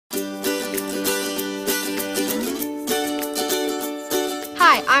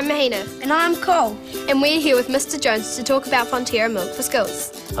Hi, I'm Mahina. And I'm Cole. And we're here with Mr. Jones to talk about FONTERRA Milk for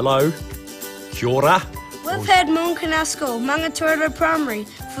Schools. Hello. Kia ora. We've had milk in our school, Mangatororo Primary,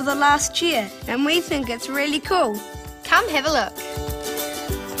 for the last year, and we think it's really cool. Come have a look.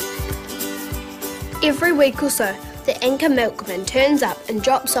 Every week or so, the anchor milkman turns up and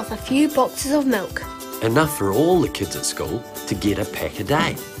drops off a few boxes of milk. Enough for all the kids at school to get a pack a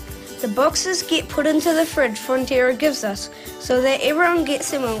day. The boxes get put into the fridge FONTERRA gives us, so that everyone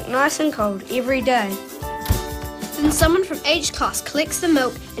gets their milk nice and cold every day. Then someone from each class collects the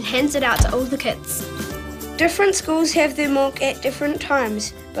milk and hands it out to all the kids. Different schools have their milk at different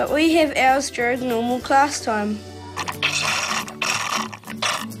times, but we have ours during normal class time.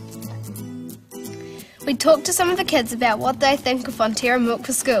 We talked to some of the kids about what they think of FONTERRA Milk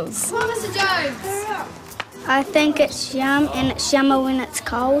for Schools. Come on, Mr. Jones. I think it's yum, and it's yummer when it's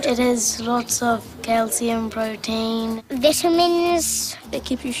cold. It has lots of calcium, protein, Vitamins. They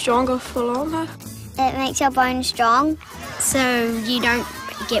keep you stronger for longer. It makes your bones strong, so you don't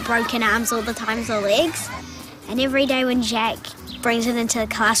get broken arms all the time or legs. And every day when Jack brings it into the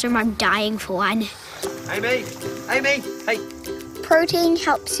classroom, I'm dying for one. Amy, hey. Protein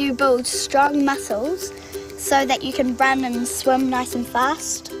helps you build strong muscles so that you can run and swim nice and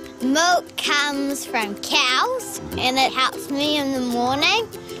fast. Milk comes from cows, and it helps me in the morning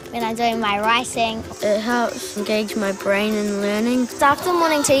when I'm doing my writing. It helps engage my brain in learning. So after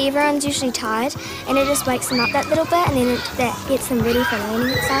morning tea, everyone's usually tired, and it just wakes them up that little bit, and then that gets them ready for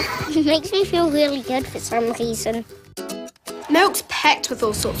learning and stuff. It makes me feel really good for some reason. Milk's packed with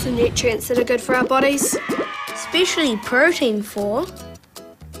all sorts of nutrients that are good for our bodies. Especially protein for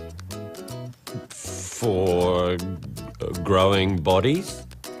growing bodies.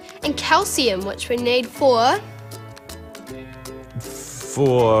 And calcium, which we need for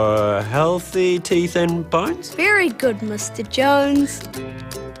Healthy teeth and bones. very good, Mr. Jones.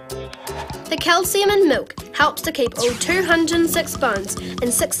 the calcium in milk helps to keep all 206 bones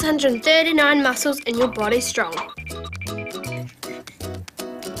and 639 muscles in your body strong.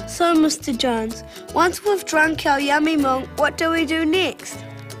 So, Mr. Jones, once we've drunk our yummy milk, what do we do next?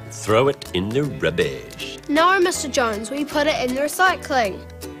 Throw it in the rubbish. No, Mr. Jones, we put it in the recycling.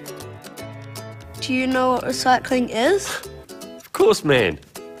 Do you know what recycling is? Of course, man.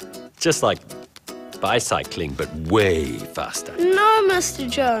 Just like bicycling, but way faster. No, Mr.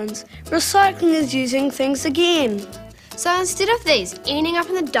 Jones. Recycling is using things again. So instead of these ending up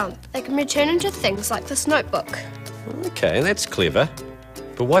in the dump, they can return into things like this notebook. Okay, that's clever.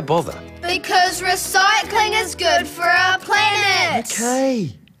 But why bother? Because recycling is good for our planet!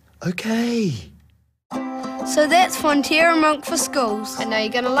 Okay. So that's FONTERRA Milk for Schools. I know you're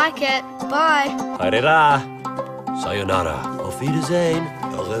gonna like it. Bye. Haurera. Sayonara. Auf Wiedersehen.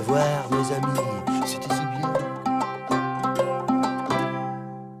 Au revoir, mes amis. C'était si bien.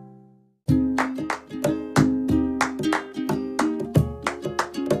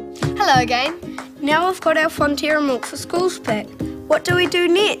 Hello again. Now we've got our FONTERRA Milk for Schools pack. What do we do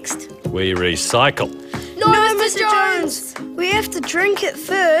next? We recycle. No, Mr. Jones! We have to drink it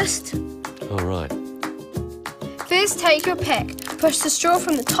first. All right. First, take your pack. Push the straw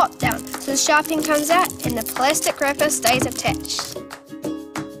from the top down so the sharp end comes out and the plastic wrapper stays attached.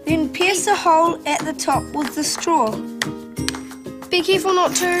 Then pierce a hole at the top with the straw. Be careful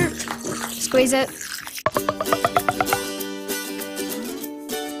not to squeeze it.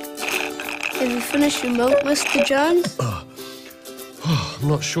 Have you finished your milk, Mr. Jones? I'm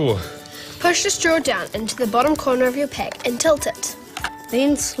not sure. Push the straw down into the bottom corner of your pack and tilt it.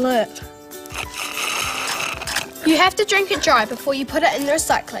 Then slurp. You have to drink it dry before you put it in the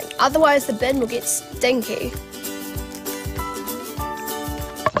recycling, otherwise the bin will get stinky.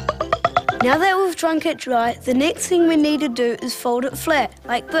 Now that we've drunk it dry, the next thing we need to do is fold it flat,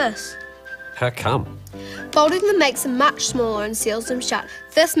 like this. How come? Folding them makes them much smaller and seals them shut.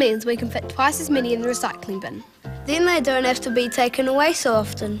 This means we can fit twice as many in the recycling bin. Then they don't have to be taken away so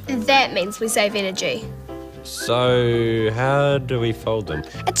often. That means we save energy. So, how do we fold them?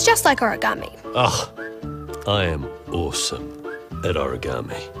 It's just like origami. Oh, I am awesome at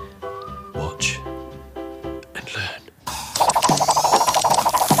origami. Watch and learn.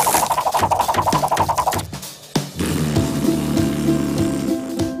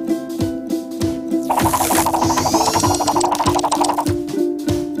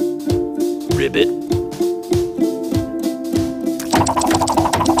 Ribbit.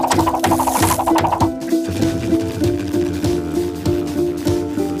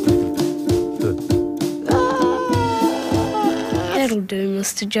 That'll do,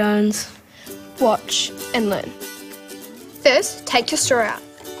 Mr. Jones. Watch and learn. First, take your straw out.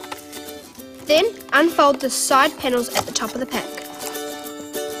 Then, unfold the side panels at the top of the pack.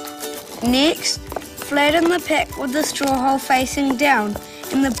 Next, flatten the pack with the straw hole facing down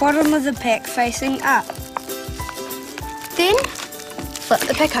and the bottom of the pack facing up. Then, flip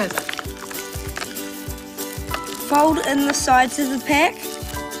the pack over. Fold in the sides of the pack.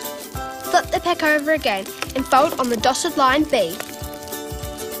 Flip the pack over again and fold on the dotted line B.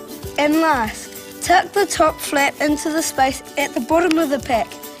 And last, tuck the top flap into the space at the bottom of the pack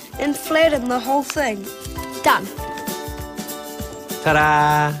and flatten the whole thing. Done.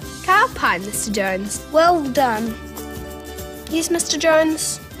 Ta-da! Car pie, Mr. Jones. Well done. Yes, Mr.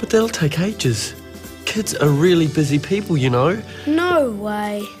 Jones. But that'll take ages. Kids are really busy people, you know. No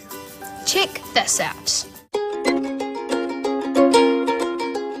way. Check this out.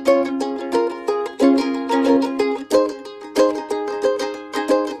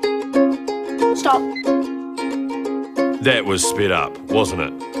 Stop. That was sped up, wasn't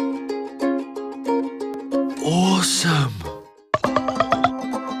it? Awesome!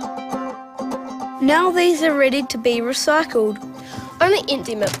 Now these are ready to be recycled. Only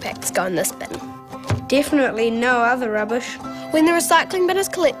empty milk packs go in this bin. Definitely no other rubbish. When the recycling bin is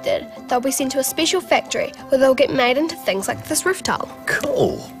collected, they'll be sent to a special factory where they'll get made into things like this roof tile.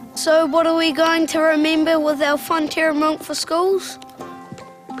 Cool! So what are we going to remember with our FONTERRA milk for schools?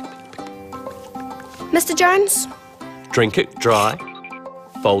 Mr. Jones? Drink it dry,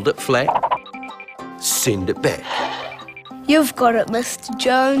 fold it flat, send it back. You've got it, Mr.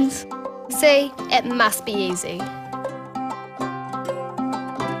 Jones. See, it must be easy.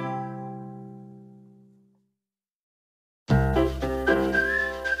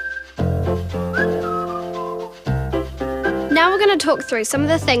 Now we're going to talk through some of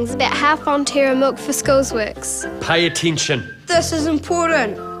the things about how FONTERRA Milk for Schools works. Pay attention. This is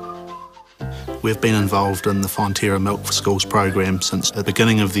important. We've been involved in the FONTERRA Milk for Schools program since the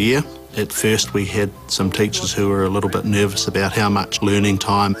beginning of the year. At first we had some teachers who were a little bit nervous about how much learning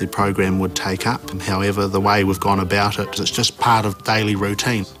time the program would take up. However, the way we've gone about it, it's just part of daily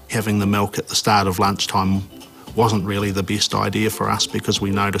routine. Having the milk at the start of lunchtime wasn't really the best idea for us because we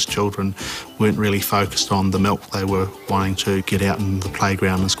noticed children weren't really focused on the milk. They were wanting to get out in the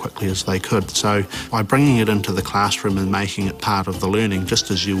playground as quickly as they could. So by bringing it into the classroom and making it part of the learning, just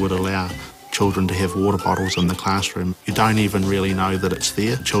as you would allow children to have water bottles in the classroom, you don't even really know that it's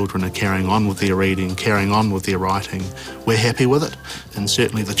there. Children are carrying on with their reading, carrying on with their writing. We're happy with it, and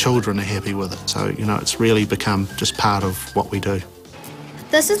certainly the children are happy with it. So, you know, it's really become just part of what we do.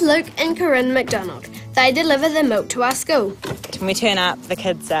 This is Luke and Corinne McDonald. They deliver the milk to our school. When we turn up, the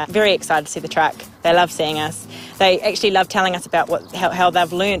kids are very excited to see the truck. They love seeing us. They actually love telling us about how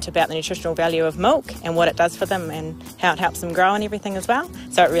they've learnt about the nutritional value of milk and what it does for them and how it helps them grow and everything as well.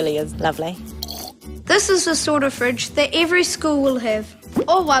 So it really is lovely. This is the sort of fridge that every school will have.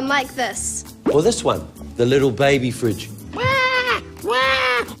 Or one like this. Or this one, the little baby fridge.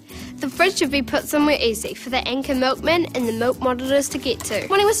 The fridge should be put somewhere easy for the anchor milkman and the milk monitors to get to.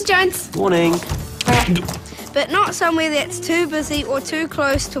 Morning, Mr. Jones. Morning. But not somewhere that's too busy or too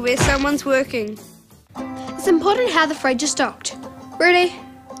close to where someone's working. It's important how the fridge is stocked. Ready?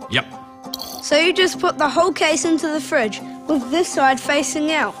 Yep. So you just put the whole case into the fridge with this side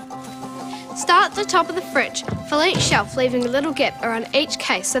facing out. Start at the top of the fridge. Fill each shelf, leaving a little gap around each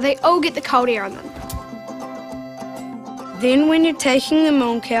case so they all get the cold air on them. Then when you're taking the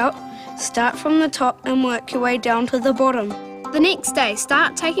milk out, start from the top and work your way down to the bottom. The next day,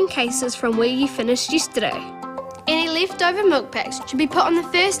 start taking cases from where you finished yesterday. Any leftover milk packs should be put on the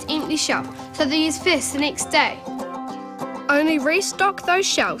first empty shelf so they're used first the next day. Only restock those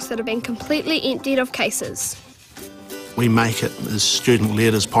shelves that have been completely emptied of cases. We make it as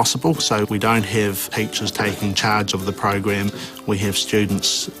student-led as possible, so we don't have teachers taking charge of the program. We have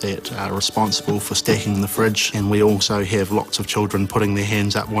students that are responsible for stacking the fridge, and we also have lots of children putting their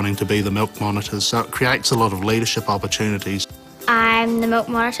hands up wanting to be the milk monitors, so it creates a lot of leadership opportunities. I'm the milk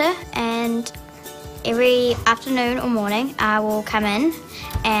monitor, and every afternoon or morning I will come in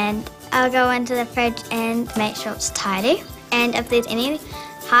and I'll go into the fridge and make sure it's tidy. And if there's any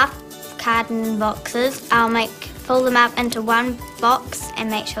half carton boxes, I'll fill them up into one box and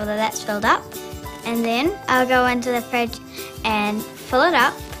make sure that that's filled up. And then I'll go into the fridge and fill it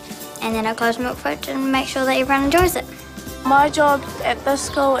up, and then I'll close the milk fridge and make sure that everyone enjoys it. My job at this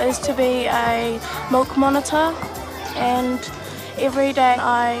school is to be a milk monitor, and every day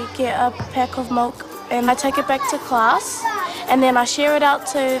I get a pack of milk and I take it back to class, and then I share it out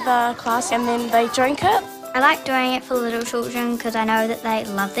to the class and then they drink it. I like doing it for little children because I know that they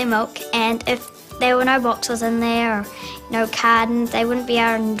love their milk, and if there were no boxes in there or no cartons, they wouldn't be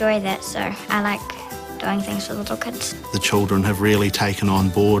able to enjoy that, so I like doing things for little kids. The children have really taken on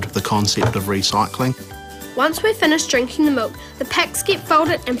board the concept of recycling. Once we're finished drinking the milk, the packs get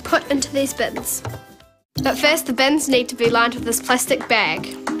folded and put into these bins. But first, the bins need to be lined with this plastic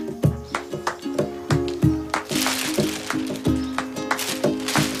bag.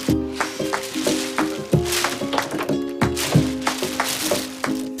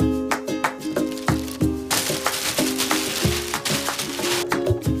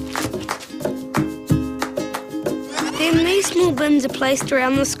 Then these small bins are placed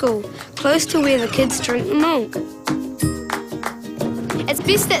around the school, close to where the kids drink the milk. It's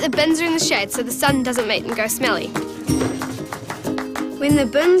best that the bins are in the shade so the sun doesn't make them go smelly. When the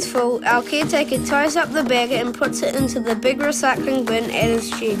bin's full, our caretaker ties up the bag and puts it into the big recycling bin at his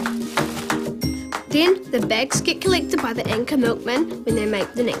shed. Then the bags get collected by the Anchor milkman when they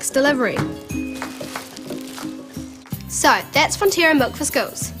make the next delivery. So that's FONTERRA Milk for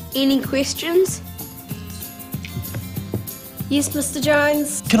Schools. Any questions? Yes, Mr.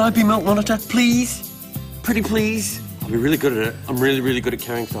 Jones? Can I be milk monitor, please? Pretty please? I'll be really good at it. I'm really, really good at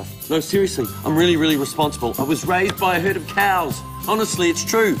carrying stuff. No, seriously, I'm really, really responsible. I was raised by a herd of cows. Honestly, it's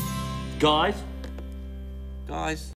true. Guys?